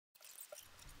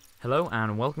Hello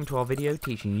and welcome to our video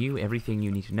teaching you everything you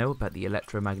need to know about the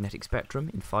electromagnetic spectrum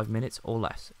in 5 minutes or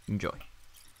less. Enjoy.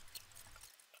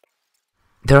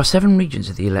 There are 7 regions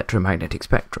of the electromagnetic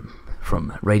spectrum,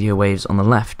 from radio waves on the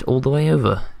left all the way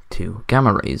over to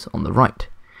gamma rays on the right.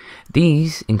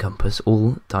 These encompass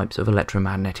all types of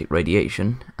electromagnetic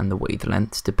radiation, and the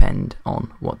wavelengths depend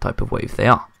on what type of wave they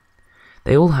are.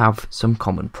 They all have some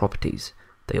common properties.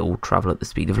 They all travel at the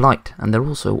speed of light, and they're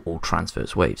also all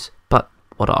transverse waves. But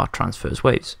what are transverse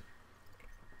waves?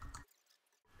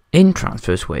 In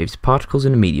transverse waves, particles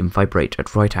in a medium vibrate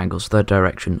at right angles to the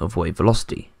direction of wave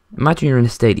velocity. Imagine you're in a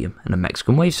stadium and a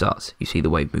Mexican wave starts. You see the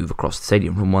wave move across the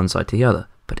stadium from one side to the other,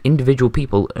 but individual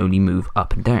people only move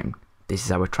up and down. This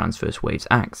is how a transverse wave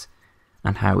acts,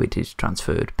 and how it is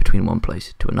transferred between one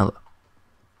place to another.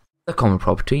 The common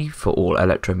property for all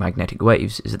electromagnetic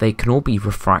waves is that they can all be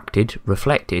refracted,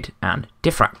 reflected, and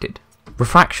diffracted.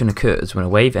 Refraction occurs when a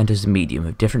wave enters a medium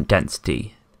of different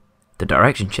density. The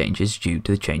direction changes due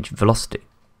to the change in velocity.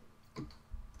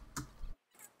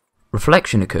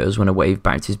 Reflection occurs when a wave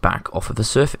bounces back off of a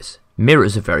surface.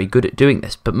 Mirrors are very good at doing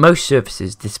this, but most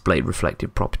surfaces display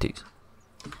reflective properties.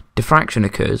 Diffraction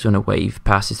occurs when a wave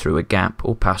passes through a gap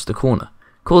or past a corner,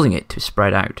 causing it to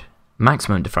spread out.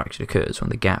 Maximum diffraction occurs when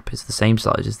the gap is the same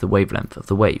size as the wavelength of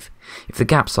the wave. If the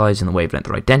gap size and the wavelength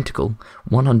are identical,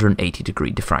 180-degree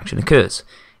diffraction occurs.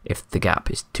 If the gap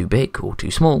is too big or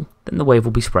too small, then the wave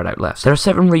will be spread out less. There are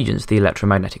 7 regions of the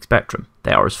electromagnetic spectrum.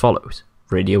 They are as follows: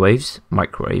 radio waves,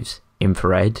 microwaves,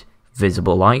 infrared,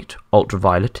 visible light,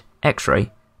 ultraviolet,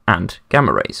 X-ray, and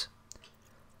gamma rays.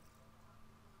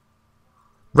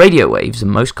 Radio waves are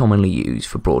most commonly used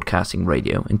for broadcasting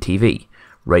radio and TV,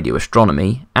 radio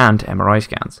astronomy, and MRI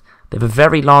scans. They have a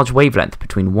very large wavelength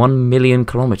between 1 million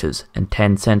kilometers and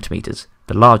 10 centimeters,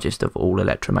 the largest of all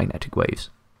electromagnetic waves.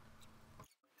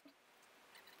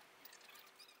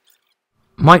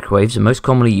 Microwaves are most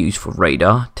commonly used for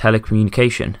radar,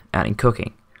 telecommunication, and in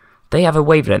cooking. They have a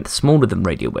wavelength smaller than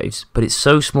radio waves, but it's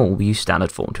so small we use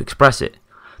standard form to express it.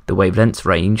 The wavelengths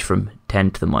range from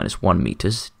 10 to the minus 1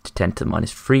 meters to 10 to the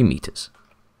minus 3 meters.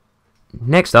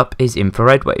 Next up is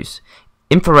infrared waves.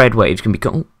 Infrared waves can be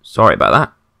sorry about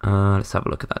that. Let's have a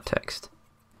look at that text.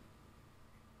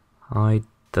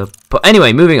 But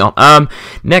anyway, moving on.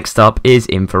 Next up is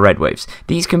infrared waves.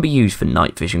 These can be used for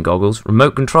night vision goggles,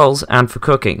 remote controls, and for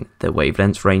cooking. Their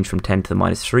wavelengths range from 10 to the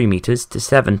minus 3 meters to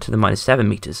 7 to the minus 7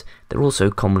 meters. They're also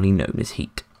commonly known as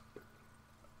heat.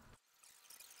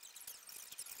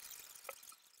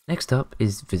 Next up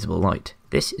is visible light.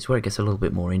 This is where it gets a little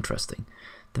bit more interesting.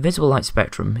 The visible light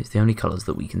spectrum is the only colours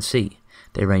that we can see.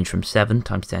 They range from 7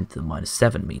 times 10 to the minus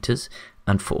 7 meters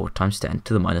and 4 times 10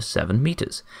 to the minus 7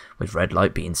 meters, with red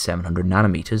light being 700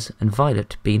 nanometers and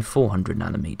violet being 400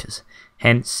 nanometers.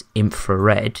 Hence,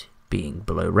 infrared being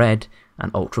below red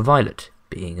and ultraviolet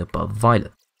being above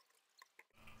violet.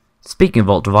 Speaking of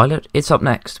ultraviolet, it's up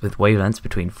next with wavelengths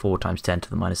between 4 times 10 to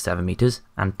the minus 7 meters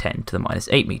and 10 to the minus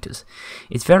 8 meters.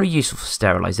 It's very useful for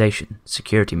sterilization,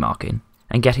 security marking,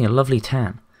 and getting a lovely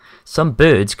tan. Some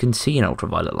birds can see in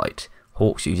ultraviolet light.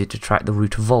 Hawks use it to track the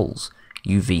route of voles.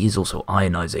 UV is also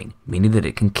ionizing, meaning that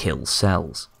it can kill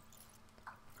cells.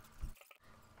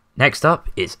 Next up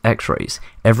is X-rays,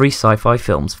 every sci-fi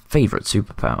film's favourite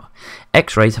superpower.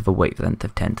 X-rays have a wavelength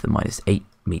of 10 to the minus 8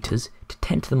 meters to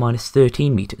 10 to the minus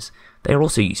 13 meters. They are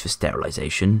also used for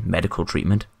sterilization, medical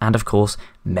treatment, and of course,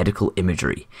 medical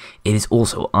imagery. It is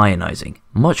also ionizing,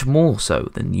 much more so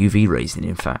than UV rays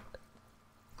in fact.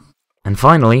 And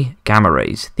finally, gamma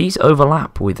rays. These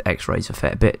overlap with X-rays a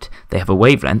fair bit. They have a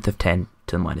wavelength of 10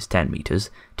 to the minus 10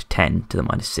 meters to 10 to the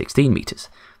minus 16 meters.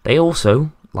 They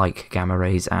also, like gamma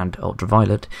rays and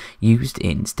ultraviolet, used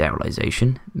in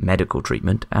sterilization, medical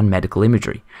treatment, and medical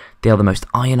imagery. They are the most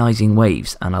ionizing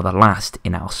waves and are the last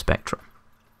in our spectrum.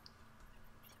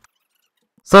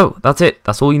 So, that's it.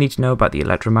 That's all you need to know about the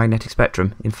electromagnetic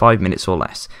spectrum in 5 minutes or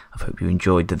less. I hope you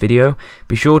enjoyed the video.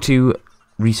 Be sure to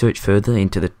research further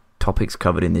into the topics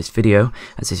covered in this video,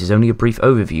 as this is only a brief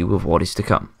overview of what is to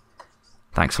come.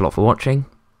 Thanks a lot for watching.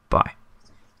 Bye.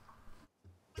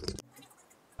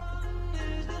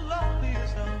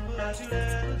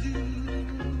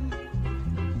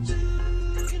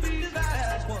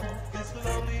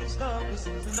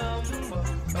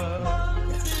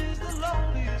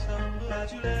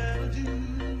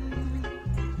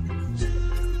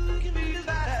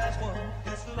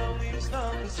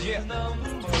 Yeah,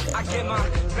 I get my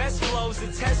best flows to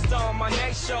test on my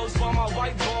next shows while my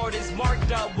whiteboard is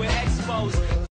marked up with expos.